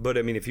understand it. But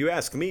I mean, if you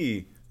ask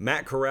me,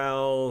 Matt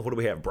Corral, what do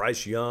we have?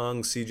 Bryce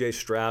Young, C.J.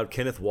 Stroud,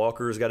 Kenneth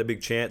Walker's got a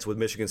big chance with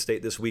Michigan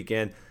State this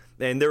weekend.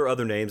 And there are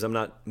other names. I'm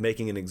not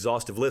making an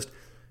exhaustive list.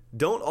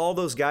 Don't all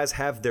those guys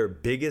have their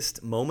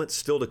biggest moments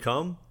still to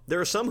come?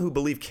 There are some who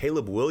believe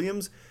Caleb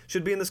Williams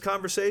should be in this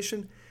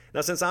conversation.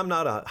 Now, since I'm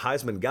not a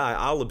Heisman guy,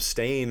 I'll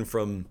abstain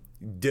from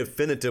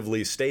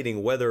definitively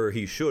stating whether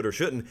he should or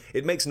shouldn't.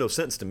 It makes no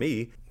sense to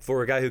me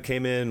for a guy who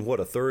came in,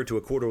 a third to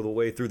a quarter of the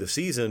way through the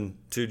season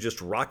to just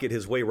rocket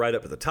his way right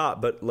up at the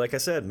top. But like I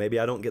said, maybe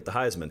I don't get the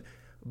Heisman.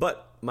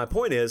 But my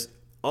point is,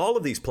 all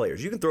of these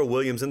players, you can throw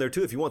Williams in there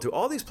too if you want to,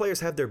 all these players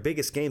have their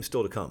biggest game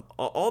still to come.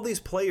 All these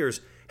players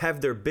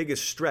have their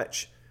biggest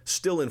stretch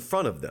still in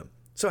front of them.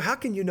 So how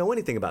can you know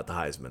anything about the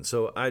Heisman?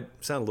 So I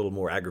sound a little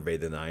more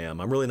aggravated than I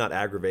am. I'm really not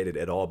aggravated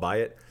at all by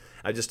it.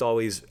 I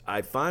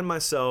find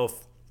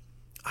myself,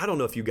 I don't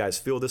know if you guys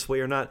feel this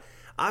way or not,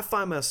 I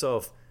find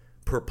myself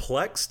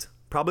perplexed,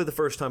 probably the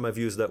first time I've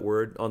used that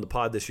word on the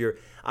pod this year.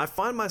 I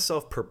find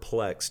myself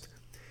perplexed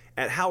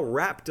at how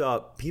wrapped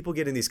up people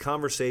get in these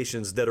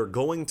conversations that are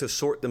going to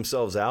sort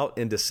themselves out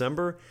in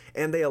December,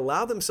 and they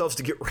allow themselves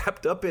to get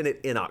wrapped up in it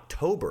in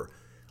October.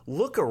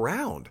 Look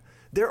around.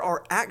 There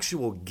are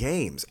actual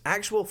games,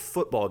 actual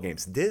football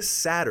games this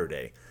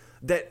Saturday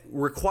that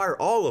require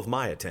all of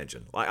my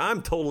attention. Like,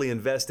 I'm totally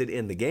invested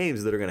in the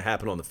games that are going to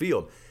happen on the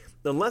field.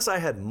 Unless I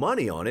had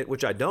money on it,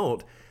 which I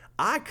don't,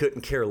 I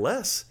couldn't care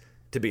less,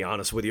 to be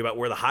honest with you, about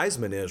where the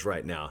Heisman is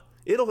right now.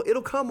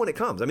 It'll come when it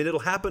comes. I mean,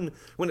 it'll happen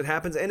when it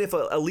happens. And if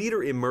a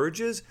leader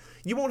emerges,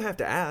 you won't have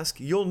to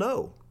ask. You'll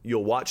know.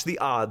 You'll watch the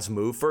odds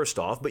move first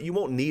off, but you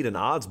won't need an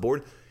odds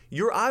board.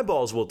 Your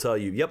eyeballs will tell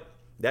you, yep,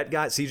 that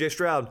guy, C.J.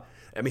 Stroud,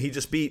 I mean, he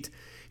just beat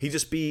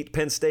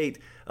Penn State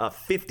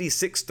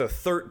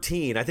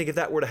 56-13. I think if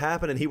that were to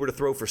happen and he were to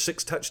throw for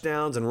 6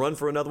 touchdowns and run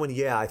for another one,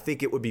 yeah, I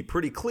think it would be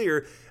pretty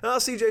clear.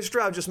 C.J.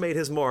 Stroud just made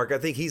his mark. I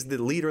think he's the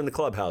leader in the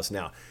clubhouse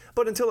now.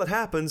 But until it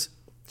happens,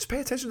 just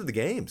pay attention to the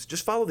games.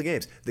 Just follow the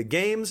games. The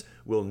games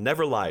will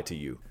never lie to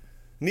you.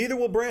 Neither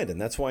will Brandon.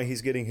 That's why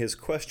he's getting his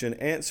question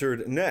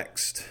answered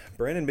next.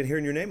 Brandon, been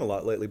hearing your name a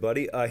lot lately,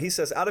 buddy. He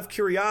says, out of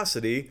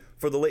curiosity,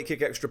 for the Late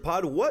Kick Extra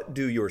Pod, what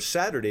do your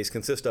Saturdays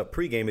consist of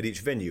pregame at each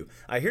venue?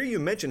 I hear you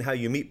mention how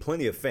you meet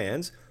plenty of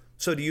fans.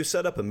 So do you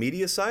set up a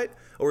media site,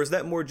 or is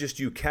that more just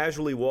you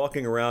casually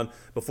walking around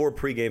before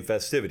pregame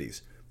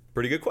festivities?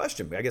 Pretty good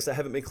question. I guess I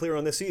haven't been clear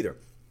on this either.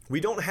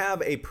 We don't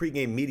have a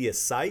pregame media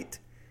site.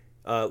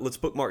 Let's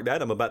bookmark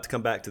that. I'm about to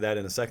come back to that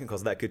in a second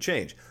because that could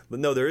change. But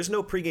no, there is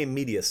no pregame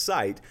media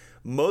site.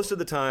 Most of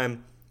the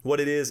time, what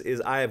it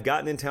is I have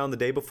gotten in town the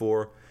day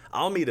before.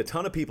 I'll meet a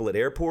ton of people at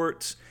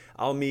airports.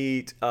 I'll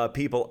meet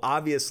people,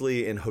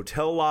 obviously, in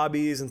hotel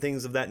lobbies and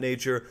things of that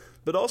nature.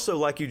 But also,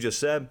 like you just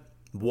said,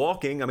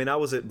 walking. I mean, I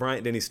was at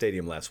Bryant-Denny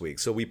Stadium last week.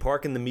 So we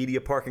park in the media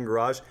parking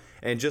garage,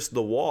 and just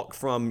the walk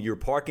from your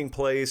parking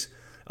place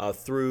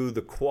through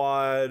the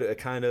quad,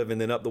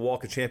 and then up the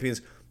Walk of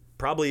Champions,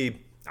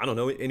 probably I don't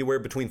know, anywhere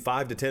between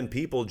 5 to 10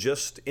 people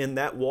just in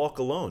that walk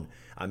alone.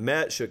 I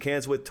met, shook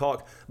hands with,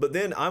 talked, but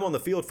then I'm on the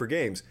field for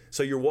games.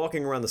 So you're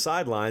walking around the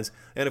sidelines,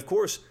 and of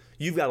course,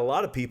 you've got a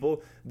lot of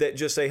people that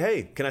just say,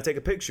 hey, can I take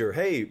a picture?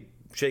 Hey,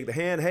 shake the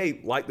hand.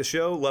 Hey, like the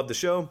show, love the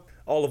show.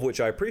 All of which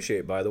I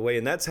appreciate, by the way,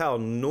 and that's how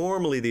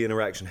normally the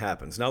interaction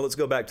happens. Now let's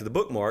go back to the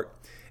bookmark,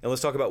 and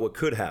let's talk about what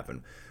could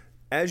happen.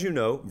 As you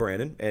know,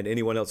 Brandon, and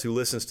anyone else who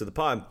listens to the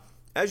pod,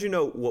 as you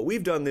know, what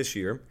we've done this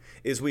year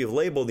is we have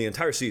labeled the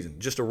entire season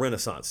just a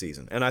Renaissance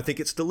season, and I think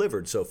it's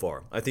delivered so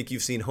far. I think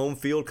you've seen home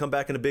field come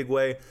back in a big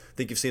way. I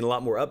think you've seen a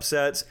lot more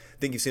upsets. I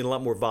think you've seen a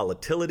lot more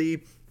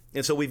volatility,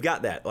 and so we've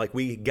got that. Like,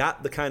 we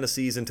got the kind of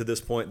season to this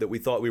point that we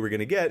thought we were going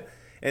to get,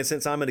 and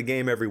since I'm at a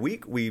game every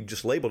week, we've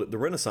just labeled it the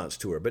Renaissance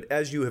Tour. But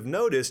as you have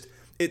noticed,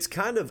 it's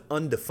kind of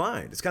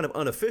undefined. It's kind of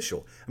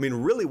unofficial. I mean,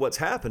 really what's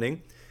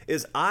happening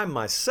is I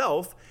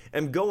myself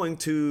am going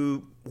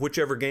to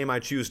whichever game I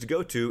choose to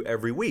go to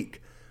every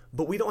week.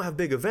 But we don't have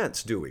big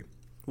events, do we?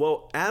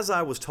 Well, as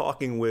I was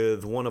talking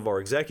with one of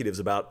our executives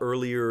about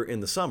earlier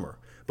in the summer,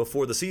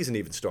 before the season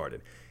even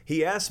started,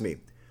 he asked me,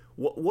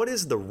 what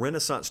is the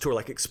Renaissance Tour?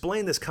 Like,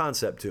 explain this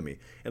concept to me.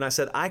 And I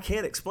said, I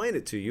can't explain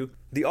it to you.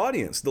 The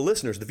audience, the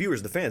listeners, the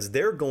viewers, the fans,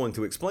 they're going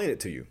to explain it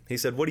to you. He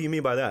said, what do you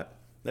mean by that?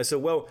 I said,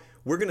 well,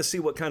 we're going to see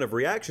what kind of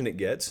reaction it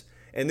gets,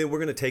 and then we're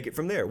going to take it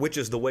from there, which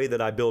is the way that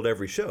I build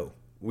every show.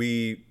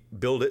 We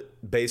build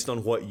it based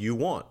on what you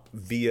want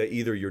via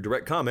either your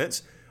direct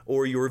comments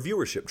or your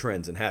viewership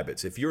trends and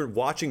habits. If you're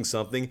watching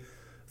something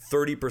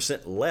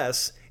 30%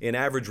 less in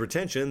average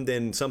retention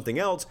than something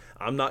else,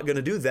 I'm not going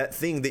to do that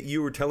thing that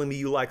you were telling me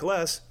you like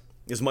less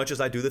as much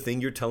as I do the thing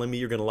you're telling me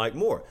you're going to like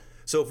more.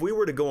 So if we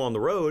were to go on the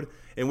road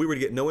and we were to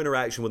get no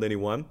interaction with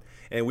anyone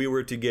and we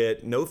were to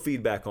get no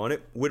feedback on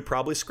it, we'd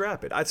probably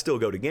scrap it. I'd still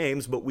go to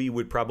games, but we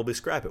would probably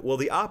scrap it. Well,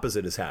 the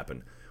opposite has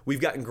happened. We've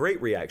gotten great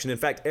reaction. In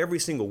fact, every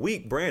single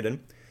week,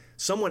 Brandon,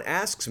 someone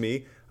asks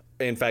me,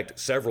 in fact,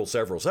 several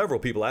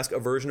people ask a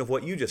version of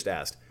what you just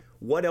asked.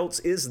 What else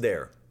is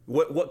there?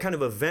 What kind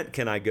of event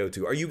can I go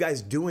to? Are you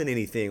guys doing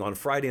anything on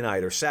Friday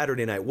night or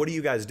Saturday night? What are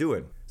you guys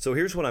doing? So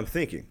here's what I'm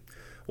thinking.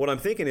 What I'm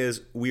thinking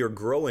is we are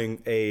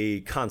growing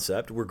a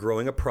concept. We're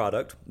growing a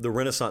product, the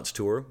Renaissance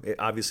Tour.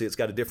 Obviously, it's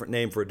got a different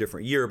name for a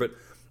different year, but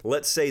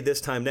let's say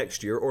this time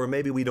next year, or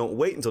maybe we don't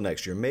wait until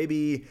next year.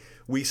 Maybe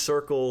we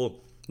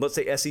circle, let's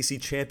say, SEC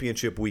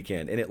Championship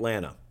weekend in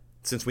Atlanta.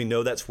 Since we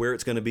know that's where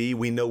it's going to be,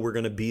 we know we're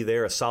going to be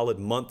there a solid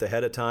month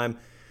ahead of time.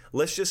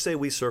 Let's just say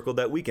we circled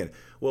that weekend.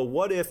 Well,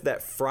 what if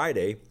that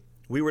Friday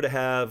we were to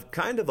have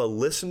kind of a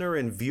listener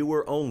and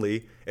viewer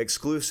only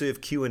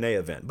exclusive Q&A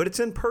event, but it's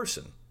in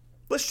person?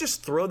 Let's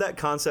just throw that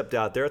concept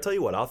out there. I'll tell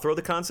you what, I'll throw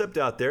the concept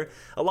out there.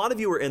 A lot of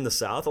you are in the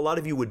South. A lot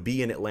of you would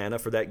be in Atlanta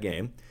for that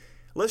game.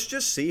 Let's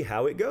just see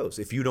how it goes.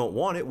 If you don't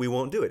want it, we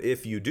won't do it.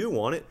 If you do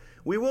want it,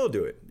 we will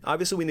do it.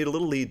 Obviously, we need a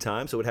little lead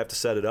time, so we'd have to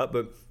set it up,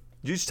 but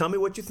you just tell me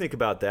what you think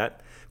about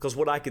that, because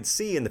what I could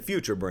see in the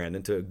future,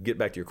 Brandon, to get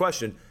back to your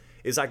question,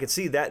 is I could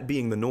see that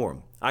being the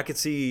norm. I could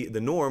see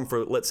the norm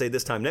for, let's say,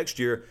 this time next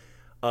year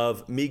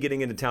of me getting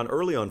into town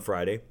early on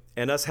Friday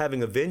and us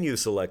having a venue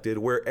selected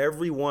where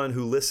everyone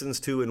who listens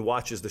to and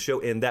watches the show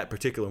in that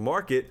particular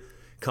market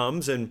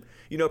comes, and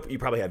you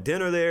probably have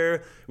dinner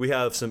there. We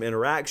have some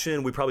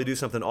interaction. We probably do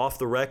something off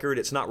the record.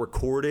 It's not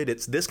recorded.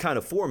 It's this kind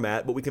of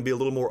format, but we can be a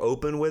little more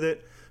open with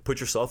it. Put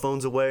your cell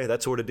phones away,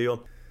 that sort of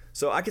deal.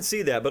 So I could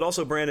see that, but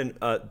also, Brandon,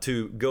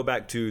 to go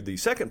back to the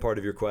second part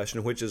of your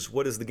question, which is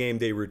what is the game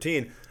day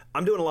routine?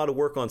 I'm doing a lot of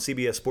work on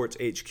CBS Sports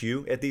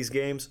HQ at these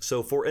games.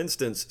 So, for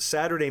instance,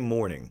 Saturday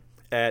morning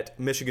at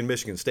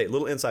Michigan State,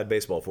 little inside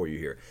baseball for you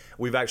here.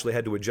 We've actually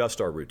had to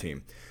adjust our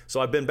routine. So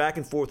I've been back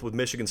and forth with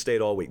Michigan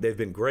State all week. They've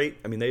been great.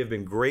 I mean, they have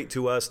been great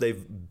to us.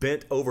 They've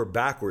bent over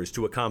backwards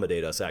to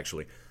accommodate us,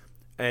 actually.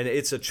 And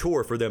it's a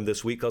chore for them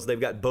this week because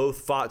they've got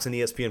both Fox and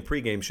ESPN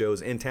pregame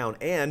shows in town.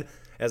 And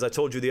as I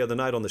told you the other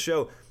night on the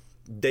show,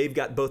 they've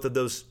got both of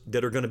those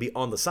that are going to be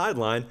on the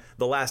sideline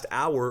the last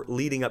hour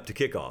leading up to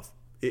kickoff.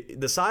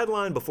 The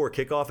sideline before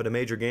kickoff at a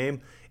major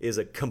game is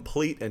a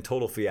complete and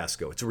total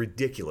fiasco. It's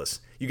ridiculous.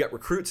 You got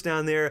recruits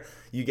down there.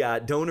 You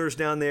got donors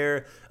down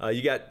there.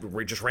 You got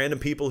just random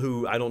people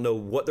who I don't know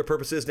what their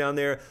purpose is down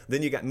there.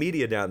 Then you got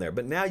media down there.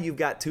 But now you've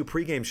got 2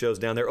 pregame shows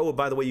down there. Oh,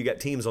 by the way, you got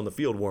teams on the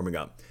field warming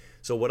up.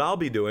 So what I'll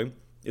be doing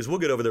is we'll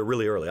get over there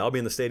really early. I'll be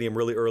in the stadium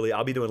really early.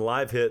 I'll be doing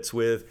live hits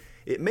with,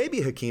 it may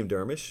be Hakeem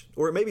Dermish,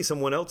 or it may be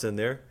someone else in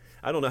there.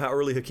 I don't know how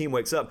early Hakeem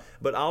wakes up,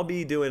 but I'll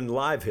be doing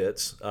live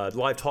hits,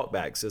 live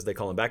talkbacks, as they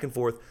call them, back and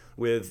forth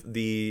with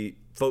the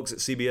folks at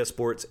CBS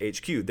Sports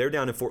HQ. They're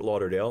down in Fort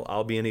Lauderdale.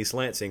 I'll be in East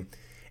Lansing.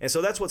 And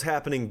so that's what's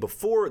happening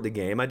before the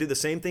game. I do the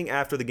same thing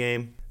after the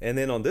game. And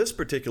then on this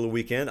particular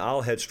weekend,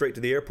 I'll head straight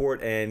to the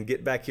airport and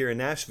get back here in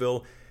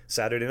Nashville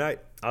Saturday night.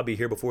 I'll be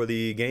here before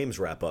the games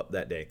wrap up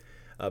that day.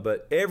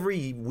 But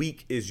every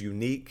week is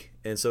unique.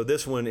 And so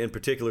this one in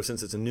particular,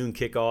 since it's a noon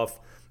kickoff,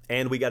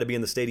 and we got to be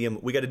in the stadium,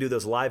 we got to do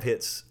those live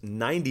hits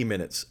 90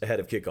 minutes ahead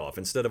of kickoff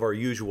instead of our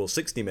usual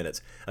 60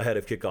 minutes ahead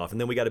of kickoff. And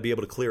then we got to be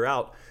able to clear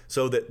out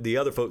so that the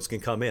other folks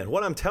can come in.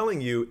 What I'm telling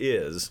you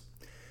is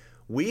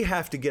We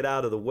have to get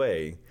out of the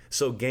way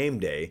so Game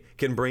Day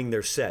can bring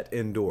their set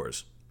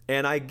indoors.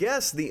 And I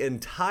guess the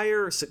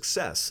entire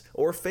success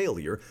or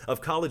failure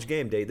of College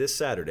Game Day this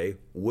Saturday,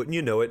 wouldn't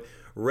you know it,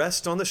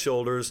 rests on the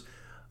shoulders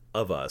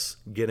of us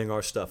getting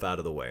our stuff out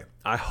of the way.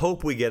 I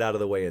hope we get out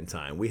of the way in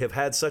time. We have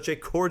had such a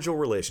cordial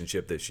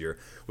relationship this year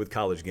with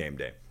College Game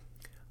Day.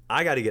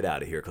 I got to get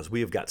out of here because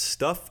we have got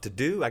stuff to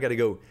do. I got to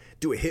go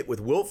do a hit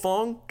with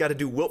Wiltfong. Got to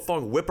do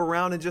Wiltfong whip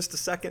around in just a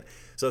second.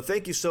 So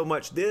thank you so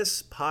much.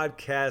 This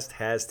podcast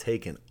has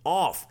taken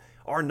off.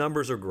 Our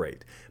numbers are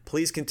great.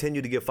 Please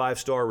continue to give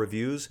 5-star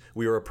reviews.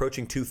 We are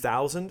approaching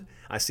 2,000.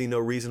 I see no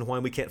reason why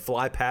we can't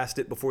fly past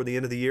it before the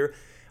end of the year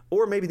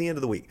or maybe the end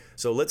of the week.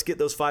 So let's get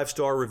those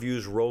 5-star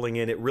reviews rolling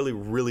in. It really,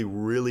 really,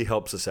 really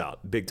helps us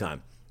out big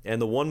time.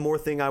 And the one more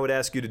thing I would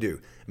ask you to do,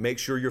 make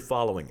sure you're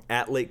following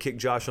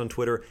 @LateKickJosh on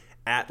Twitter,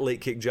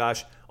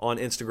 @LateKickJosh on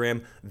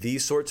Instagram.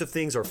 These sorts of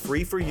things are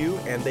free for you,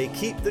 and they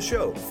keep the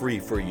show free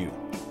for you.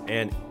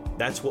 And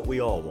that's what we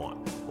all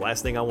want.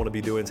 Last thing I want to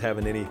be doing is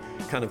having any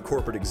kind of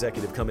corporate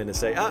executive come in and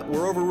say,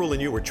 we're overruling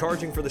you, we're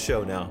charging for the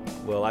show now.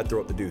 Well, I'd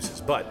throw up the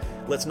deuces, but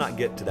let's not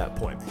get to that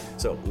point.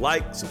 So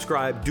like,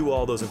 subscribe, do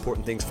all those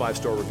important things,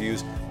 5-star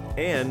reviews,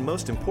 and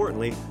most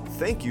importantly,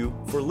 thank you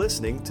for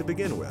listening to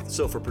begin with.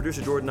 So for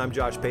producer Jordan, I'm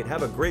Josh Pate.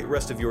 Have a great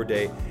rest of your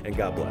day, and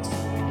God bless.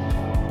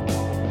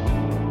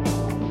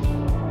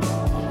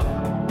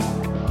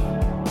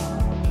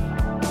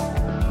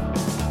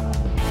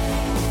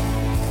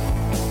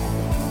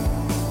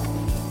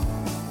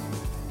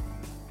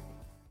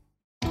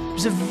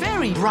 There's a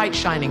very bright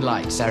shining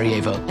light,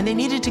 Sarajevo, and they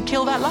needed to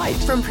kill that light.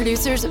 From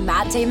producers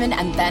Matt Damon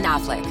and Ben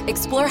Affleck,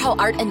 explore how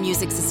art and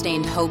music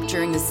sustained hope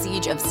during the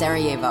siege of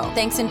Sarajevo,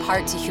 thanks in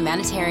part to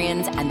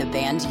humanitarians and the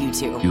band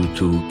U2.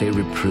 U2, they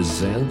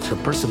represent a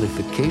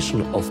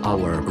personification of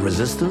our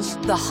resistance.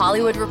 The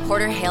Hollywood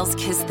Reporter hails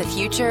Kiss the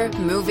Future,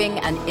 moving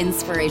and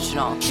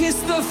inspirational. Kiss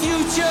the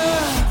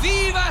future!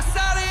 Viva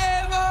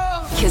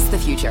Sarajevo! Kiss the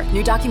Future,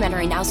 new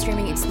documentary now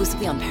streaming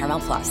exclusively on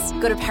Paramount+.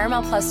 Go to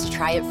Paramount+ to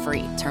try it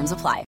free. Terms apply.